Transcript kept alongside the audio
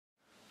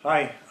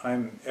Hi,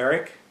 I'm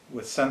Eric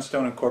with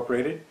Sunstone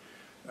Incorporated.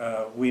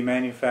 We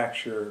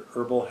manufacture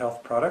herbal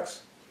health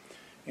products,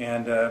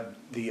 and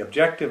the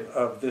objective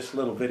of this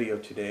little video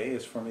today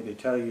is for me to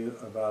tell you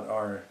about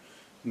our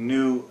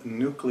new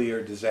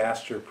Nuclear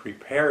Disaster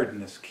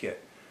Preparedness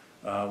Kit,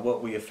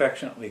 what we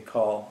affectionately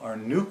call our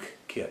Nuke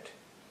Kit.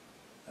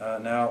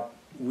 Now,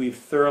 we've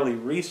thoroughly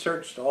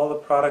researched all the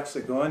products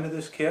that go into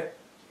this kit,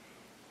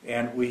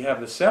 and we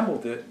have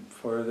assembled it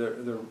for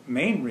the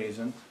main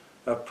reason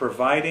of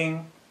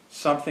providing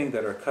something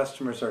that our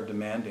customers are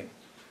demanding.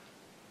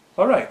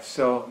 All right,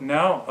 so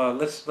now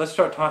let's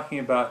start talking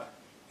about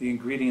the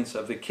ingredients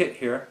of the kit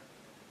here.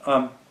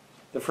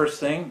 The first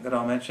thing that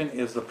I'll mention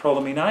is the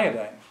Prolamine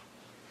Iodine.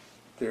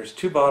 There's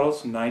 2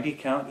 bottles, 90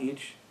 count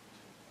each.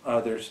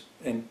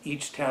 And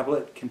each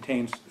tablet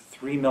contains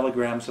 3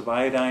 milligrams of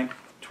iodine,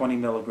 20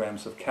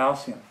 milligrams of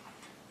calcium.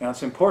 Now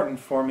it's important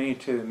for me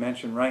to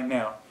mention right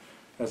now,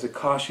 as a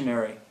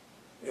cautionary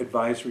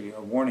advisory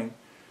or warning,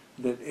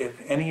 that if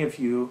any of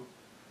you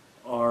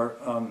are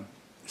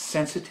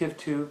sensitive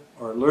to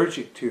or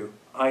allergic to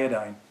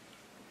iodine,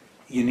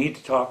 you need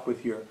to talk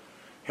with your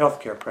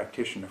healthcare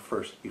practitioner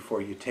first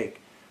before you take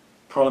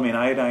Prolamine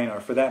Iodine, or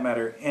for that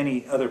matter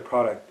any other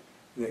product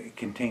that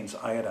contains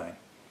iodine.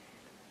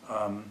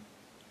 The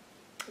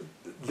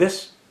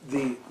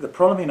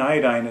Prolamine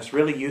Iodine is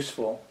really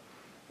useful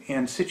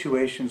in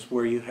situations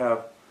where you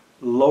have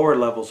lower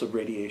levels of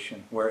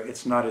radiation, where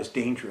it's not as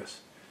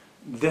dangerous.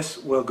 This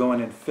will go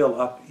in and fill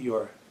up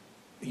your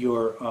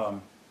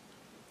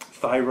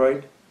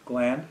thyroid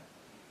gland,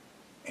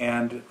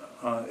 and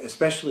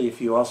especially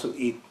if you also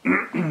eat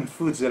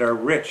foods that are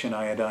rich in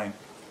iodine,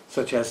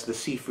 such as the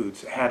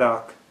seafoods,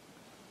 haddock,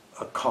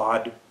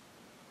 cod,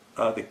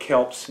 the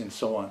kelps, and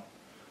so on,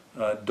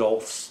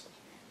 dulse.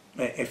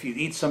 If you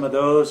eat some of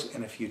those,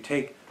 and if you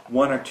take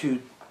 1 or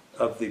 2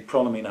 of the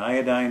Prolamine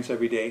iodines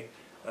every day,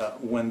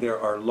 when there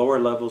are lower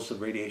levels of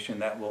radiation,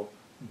 that will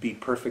be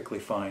perfectly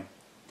fine.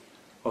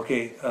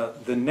 Okay,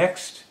 the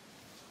next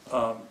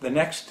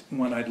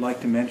one I'd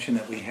like to mention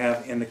that we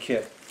have in the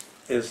kit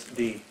is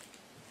the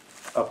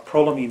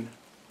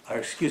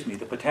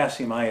the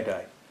potassium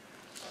iodide.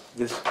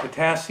 This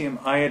potassium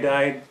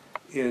iodide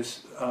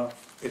is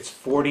it's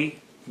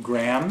 40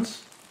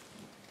 grams.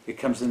 It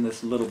comes in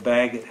this little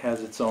bag. It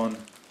has its own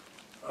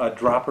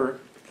dropper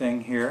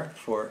thing here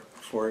for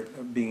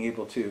being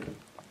able to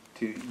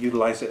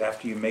utilize it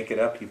after you make it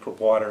up. You put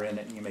water in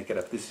it and you make it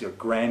up. These are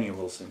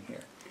granules in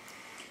here.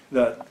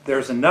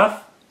 There's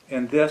enough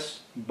in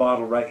this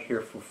bottle right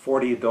here for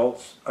 20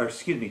 adults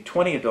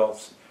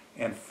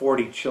and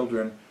 40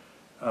 children,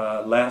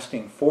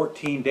 lasting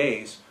 14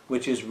 days,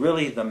 which is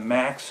really the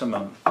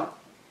maximum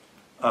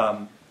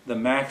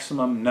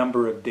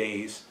number of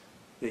days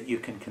that you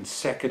can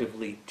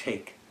consecutively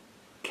take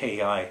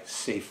KI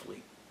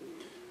safely.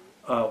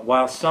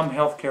 While some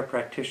healthcare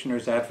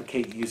practitioners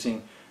advocate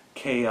using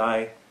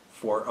KI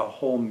for a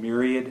whole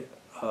myriad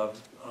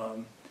of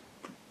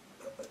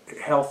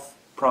health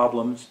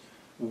problems,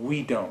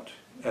 we don't.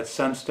 At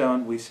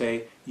Sunstone, we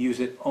say use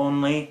it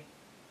only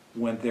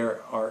when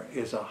there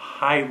is a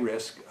high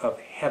risk of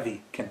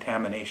heavy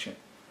contamination,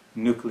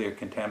 nuclear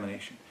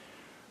contamination.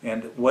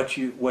 And what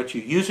you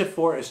use it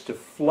for is to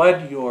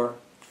flood your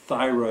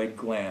thyroid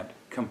gland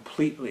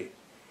completely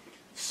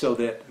so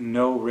that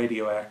no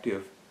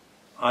radioactive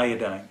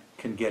iodine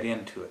can get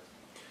into it.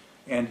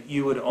 And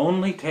you would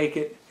only take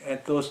it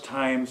at those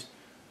times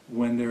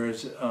when there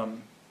is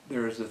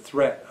a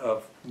threat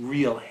of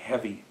real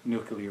heavy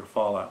nuclear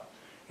fallout,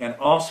 and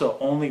also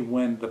only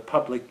when the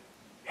public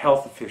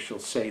health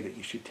officials say that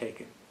you should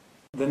take it.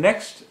 The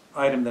next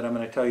item that I'm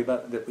going to tell you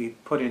about that we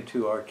put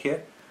into our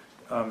kit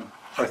are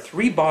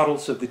 3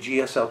 bottles of the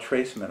GSL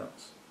Trace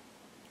Minerals.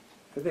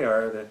 Here they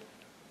are, the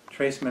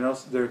Trace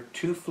Minerals. They're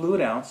 2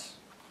 fluid ounce,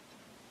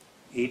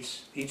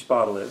 each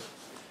bottle is,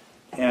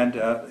 and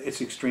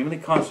it's extremely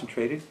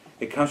concentrated.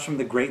 It comes from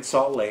the Great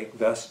Salt Lake,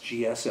 thus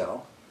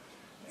GSL,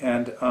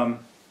 and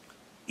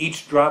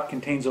each drop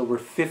contains over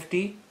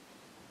 50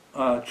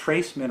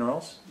 trace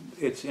minerals.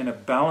 It's in a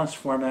balanced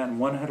format and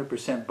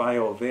 100%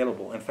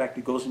 bioavailable. In fact,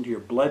 it goes into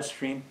your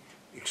bloodstream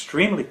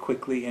extremely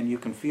quickly, and you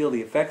can feel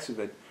the effects of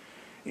it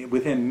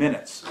within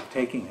minutes of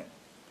taking it.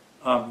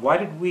 Why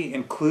did we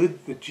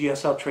include the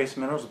GSL Trace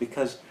Minerals?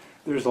 Because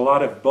there's a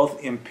lot of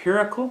both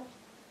empirical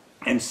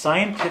and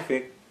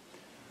scientific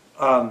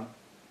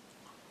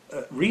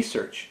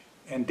research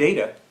and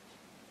data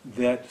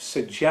that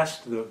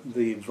suggest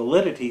the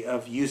validity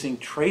of using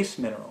trace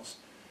minerals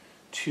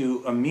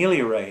to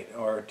ameliorate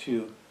or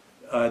to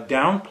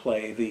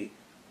downplay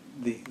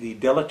the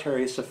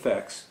deleterious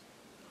effects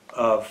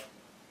of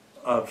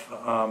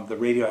the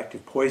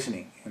radioactive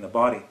poisoning in the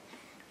body.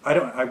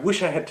 I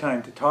wish I had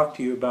time to talk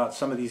to you about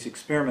some of these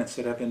experiments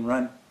that have been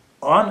run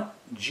on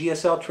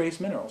GSL Trace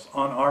Minerals,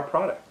 on our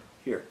product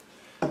here.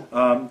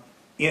 At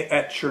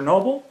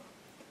Chernobyl,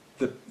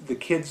 the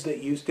kids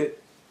that used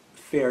it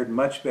fared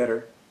much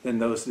better than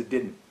those that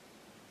didn't.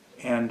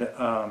 And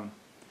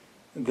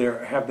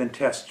there have been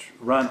tests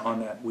run on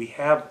that. We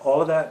have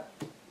all of that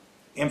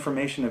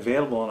information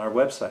available on our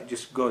website.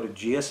 Just go to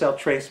GSL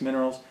Trace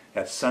Minerals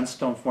at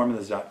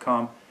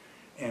sunstoneformulas.com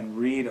and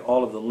read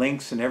all of the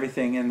links and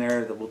everything in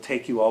there that will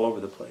take you all over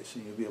the place,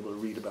 and you'll be able to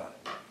read about it.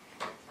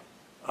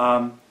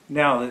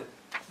 Now,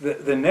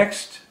 the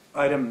next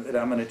item that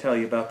I'm going to tell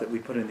you about that we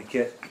put in the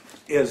kit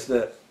is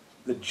the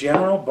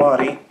General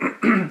Body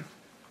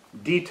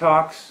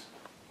Detox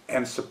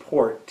and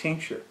Support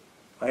Tincture.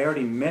 I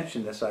already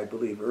mentioned this, I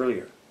believe,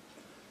 earlier.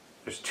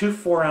 There's 2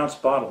 4-ounce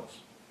bottles.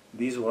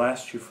 These will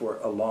last you for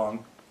a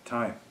long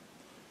time.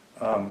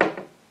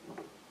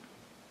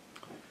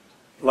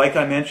 Like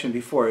I mentioned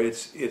before,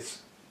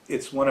 it's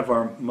one of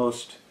our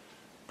most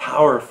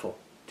powerful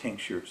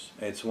tinctures.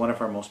 It's one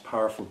of our most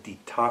powerful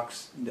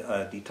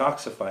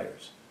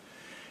detoxifiers.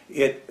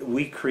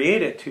 We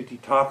create it to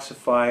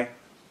detoxify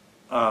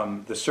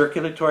the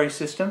circulatory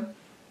system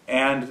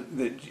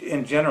and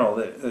in general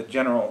the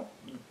general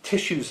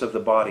tissues of the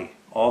body,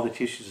 all the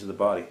tissues of the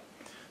body.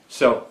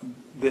 So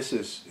this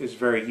is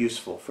very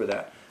useful for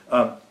that.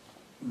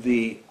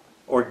 The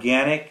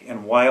organic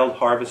and wild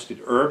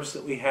harvested herbs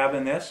that we have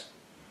in this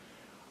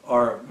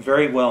are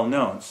very well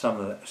known. Some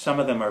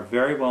of them are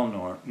very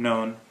well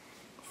known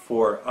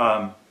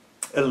for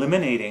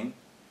eliminating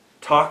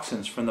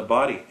toxins from the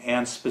body,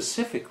 and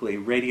specifically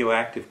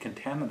radioactive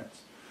contaminants,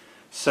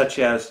 such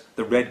as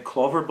the red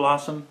clover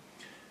blossom,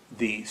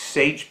 the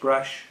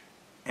sagebrush,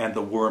 and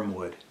the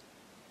wormwood.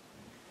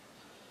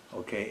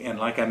 Okay, and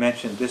like I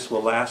mentioned, this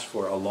will last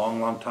for a long,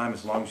 long time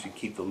as long as you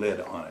keep the lid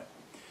on it.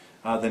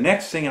 The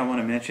next thing I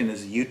want to mention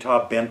is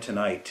Utah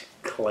Bentonite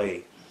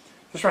Clay.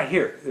 This right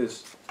here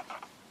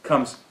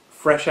comes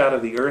fresh out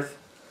of the earth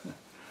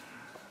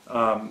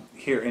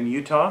here in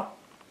Utah.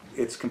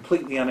 It's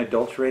completely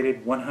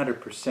unadulterated,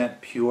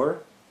 100%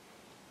 pure.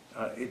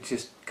 It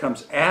just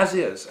comes as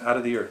is out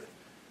of the earth.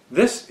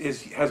 This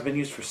has been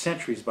used for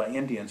centuries by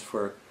Indians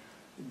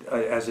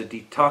as a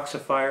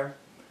detoxifier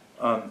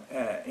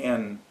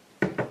and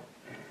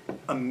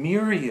a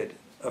myriad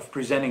of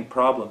presenting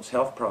problems,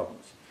 health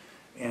problems.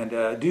 And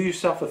do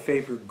yourself a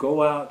favor,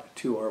 go out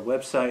to our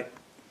website,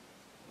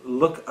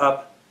 look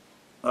up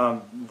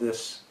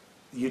this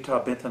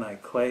Utah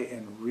Bentonite Clay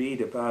and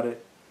read about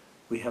it.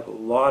 We have a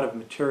lot of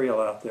material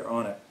out there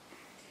on it.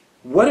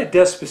 What it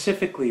does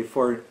specifically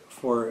for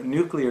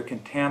nuclear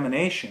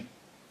contamination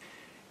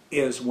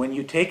is when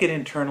you take it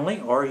internally,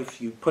 or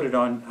if you put it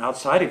on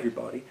outside of your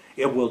body,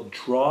 it will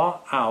draw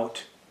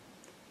out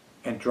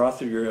and draw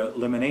through your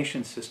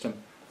elimination system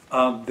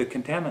the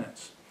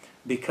contaminants.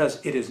 Because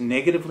it is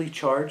negatively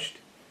charged,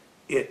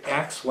 it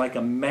acts like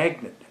a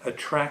magnet,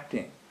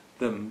 attracting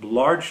the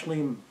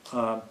largely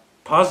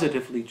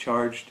positively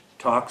charged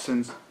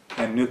toxins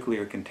and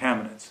nuclear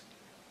contaminants,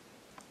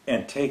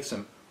 and takes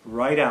them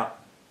right out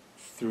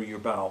through your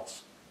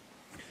bowels.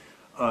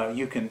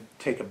 You can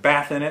take a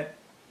bath in it.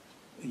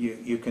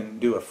 You can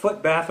do a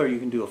foot bath, or you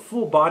can do a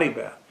full body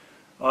bath.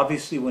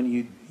 Obviously, when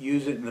you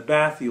use it in the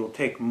bath, you will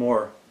take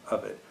more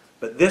of it.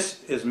 But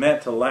this is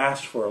meant to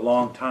last for a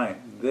long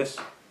time. This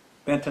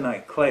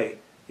bentonite clay,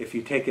 if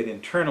you take it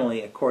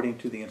internally according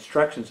to the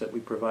instructions that we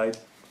provide,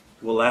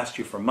 will last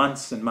you for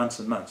months and months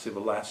and months. It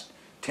will last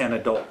 10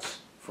 adults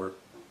for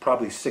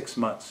probably 6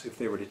 months if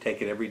they were to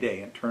take it every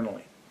day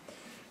internally.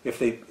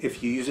 If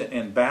you use it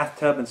in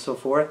bathtub and so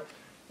forth,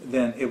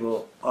 then it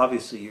will,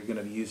 obviously you're going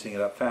to be using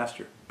it up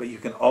faster. But you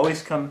can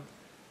always come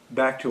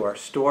back to our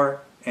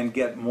store and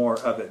get more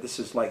of it. This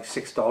is like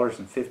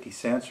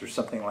 $6.50 or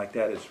something like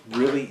that. It's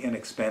really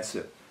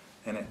inexpensive,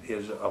 and it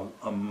is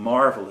a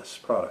marvelous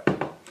product.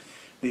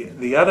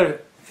 The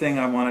other thing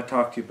I want to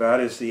talk to you about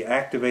is the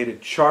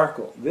activated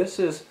charcoal. This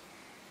is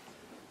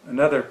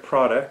another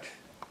product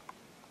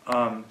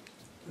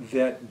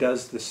that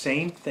does the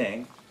same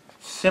thing,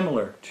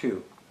 similar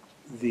to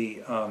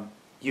the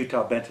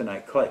Utah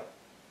Bentonite Clay.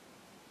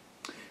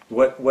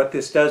 What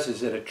this does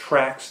is it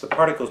attracts the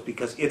particles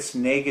because it's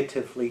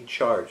negatively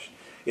charged.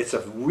 It's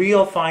a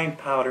real fine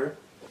powder,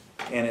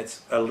 and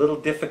it's a little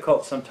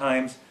difficult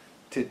sometimes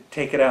to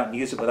take it out and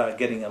use it without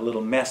getting a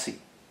little messy.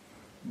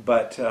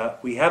 But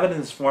we have it in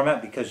this format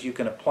because you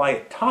can apply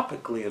it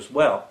topically as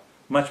well,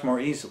 much more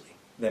easily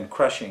than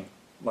crushing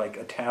like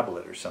a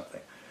tablet or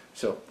something.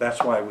 So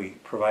that's why we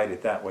provide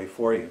it that way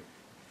for you.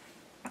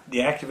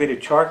 The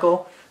activated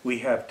charcoal, we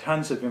have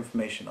tons of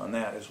information on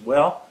that as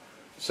well.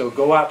 So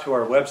go out to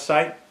our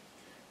website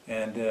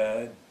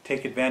and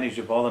take advantage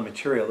of all the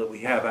material that we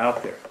have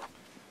out there.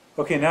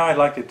 Okay, now I'd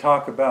like to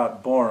talk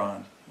about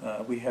boron.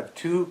 We have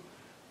 2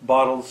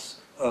 bottles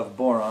of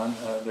boron.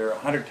 There are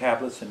 100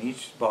 tablets in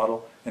each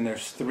bottle, and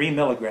there's 3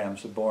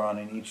 milligrams of boron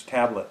in each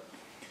tablet.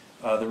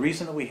 The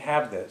reason that we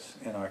have this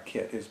in our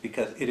kit is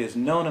because it is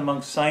known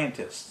among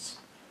scientists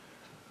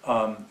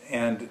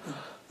and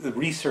the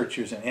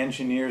researchers and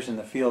engineers in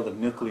the field of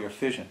nuclear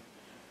fission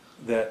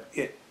that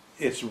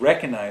it's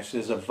recognized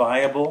as a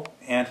viable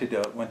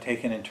antidote when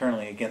taken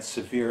internally against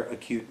severe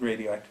acute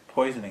radioactive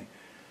poisoning.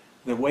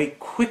 The way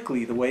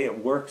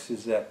it works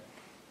is that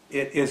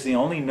it is the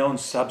only known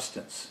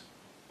substance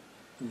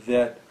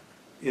that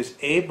is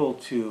able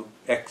to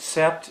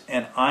accept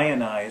and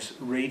ionize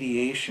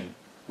radiation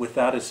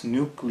without its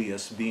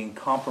nucleus being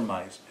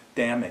compromised,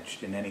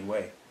 damaged in any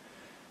way.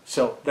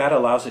 So that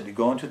allows it to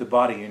go into the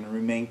body and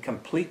remain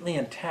completely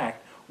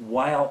intact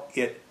while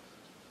it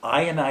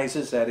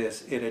ionizes, that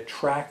is, it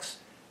attracts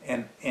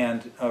and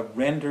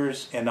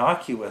renders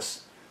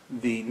innocuous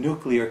the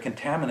nuclear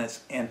contaminants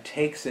and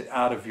takes it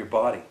out of your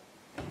body.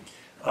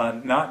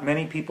 Not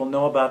many people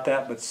know about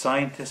that, but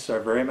scientists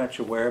are very much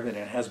aware of it, and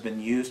it has been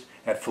used.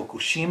 At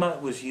Fukushima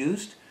it was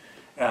used.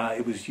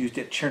 It was used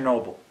at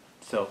Chernobyl.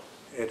 So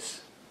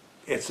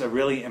it's a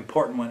really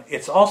important one.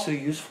 It's also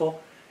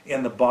useful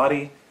in the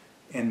body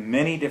in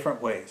many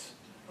different ways.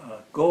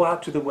 Go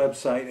out to the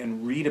website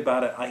and read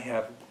about it. I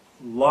have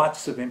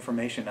lots of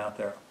information out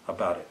there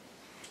about it.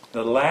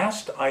 The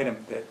last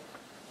item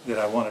that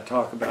I want to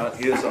talk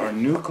about is our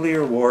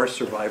nuclear war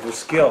survival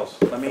skills.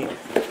 Let me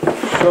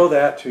show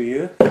that to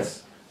you.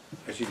 As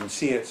you can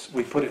see,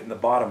 we put it in the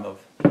bottom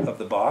of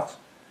the box.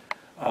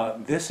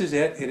 This is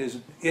it.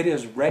 It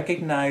is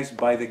recognized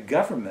by the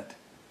government,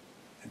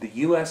 the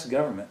U.S.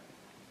 government,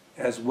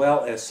 as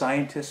well as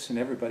scientists and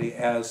everybody,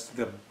 as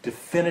the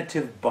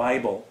definitive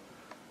Bible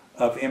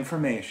of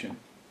information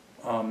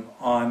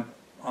on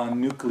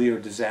nuclear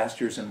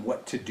disasters and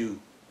what to do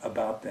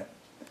about them.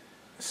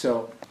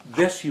 So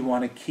this you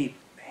want to keep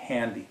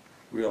handy,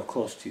 real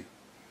close to you.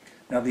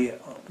 Now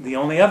the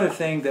only other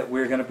thing that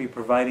we're going to be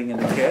providing in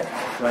the kit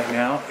right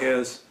now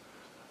is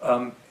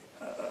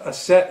a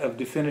set of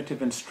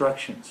definitive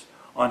instructions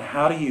on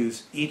how to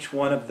use each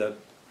one of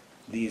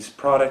these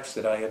products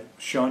that I have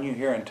shown you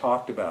here and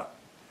talked about.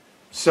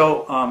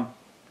 So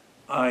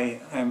I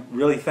am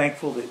really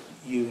thankful that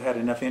you had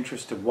enough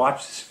interest to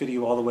watch this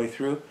video all the way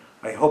through.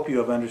 I hope you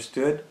have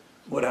understood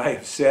what I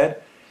have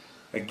said.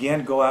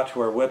 Again, go out to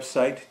our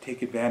website to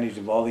take advantage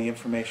of all the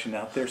information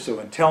out there. So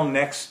until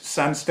next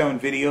Sunstone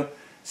video,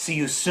 see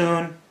you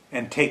soon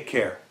and take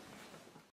care.